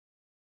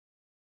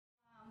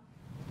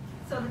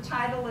So the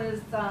title is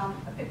A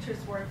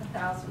Picture's Worth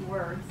 1,000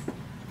 Words.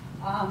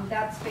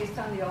 That's based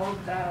on the old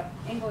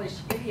English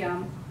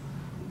idiom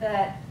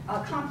that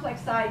a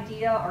complex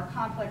idea or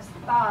complex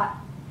thought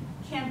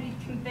can be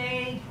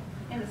conveyed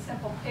in a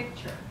simple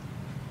picture.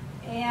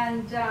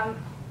 And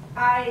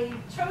I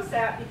chose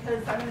that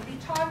because I'm going to be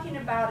talking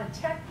about a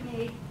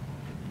technique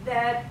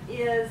that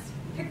is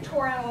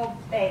pictorial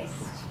based.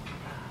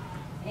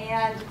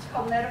 And it's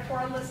called metaphor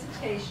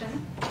elicitation.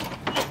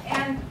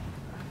 And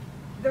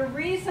the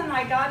reason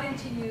I got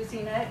into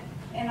using it,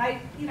 and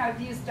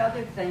I've used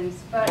other things,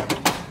 but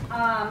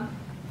I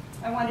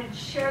wanted to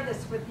share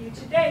this with you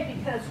today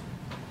because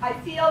I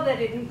feel that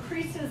it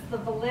increases the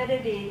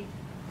validity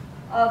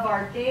of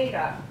our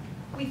data.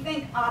 We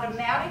think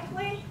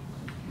automatically,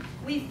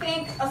 we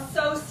think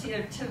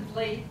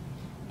associatively,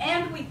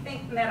 and we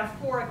think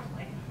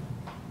metaphorically.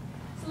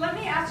 So let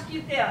me ask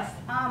you this.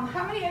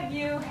 How many of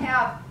you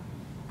have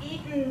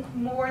eaten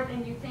more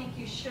than you think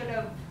you should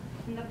have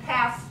in the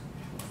past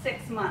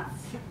 6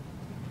 months?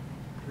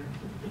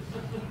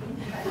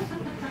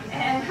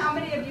 And how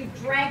many of you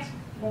drank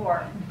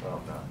more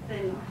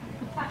than?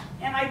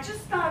 And I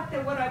just thought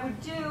that what I would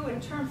do in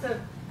terms of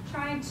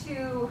trying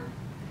to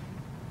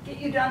get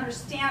you to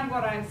understand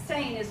what I'm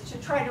saying is to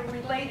try to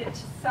relate it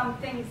to some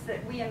things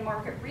that we in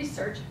market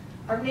research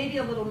are maybe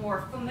a little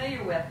more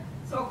familiar with.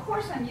 So of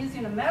course I'm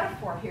using a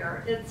metaphor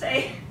here. It's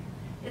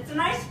an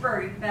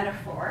iceberg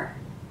metaphor.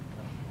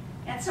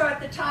 And so at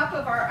the top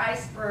of our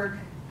iceberg,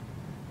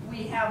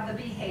 we have the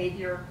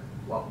behavior,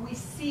 what we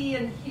see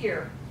and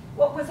hear.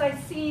 What was I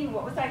seeing,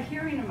 what was I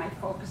hearing in my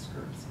focus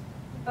groups?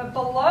 But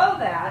below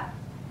that,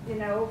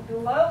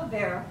 below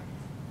there,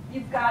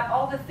 you've got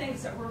all the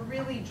things that were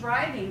really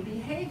driving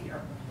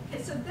behavior.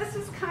 Okay, so this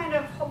is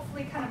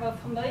hopefully kind of a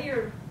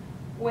familiar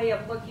way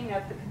of looking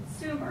at the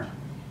consumer.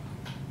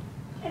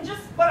 And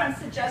just what I'm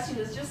suggesting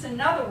is just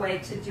another way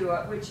to do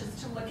it, which is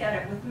to look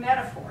at it with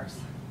metaphors.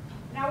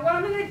 Now what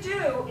I'm going to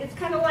do, it's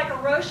kind of like a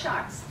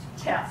Rorschach's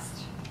test.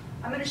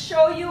 I'm going to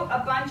show you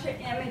a bunch of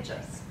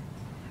images.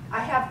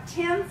 I have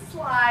 10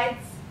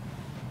 slides,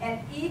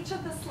 and each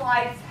of the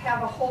slides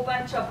have a whole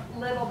bunch of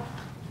little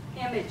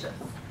images.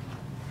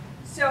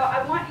 So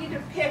I want you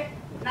to pick,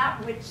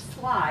 not which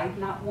slide,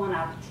 not 1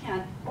 out of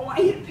 10, I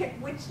want you to pick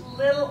which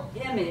little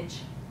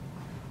image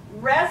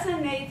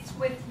resonates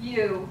with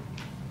you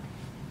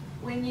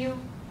when you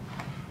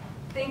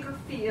think or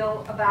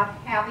feel about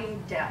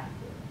having death.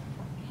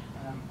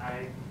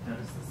 I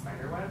noticed the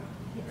spider web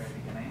at the very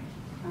beginning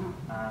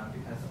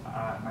because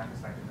my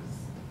perspective is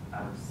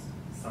as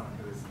someone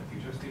who is a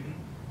future student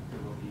who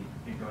will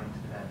be going to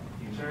debt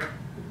in the future,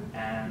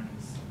 and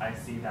I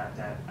see that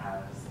debt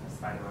as a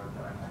spider web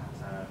that I'm going to have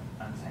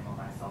to untangle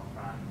myself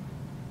from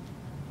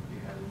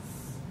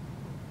because,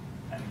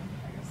 I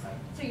guess that...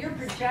 So you're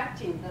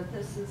projecting that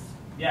this is...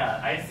 Yeah,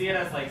 I see it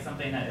as like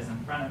something that is in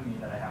front of me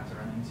that I have to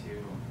run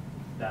into,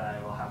 that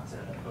I will have to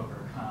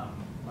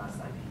overcome lest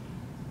I be.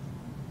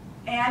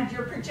 And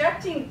you're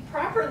projecting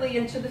properly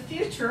into the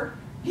future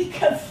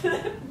because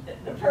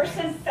the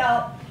person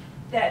felt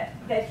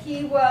that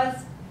he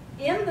was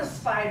in the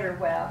spider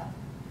web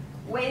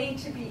waiting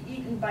to be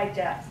eaten by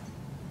death.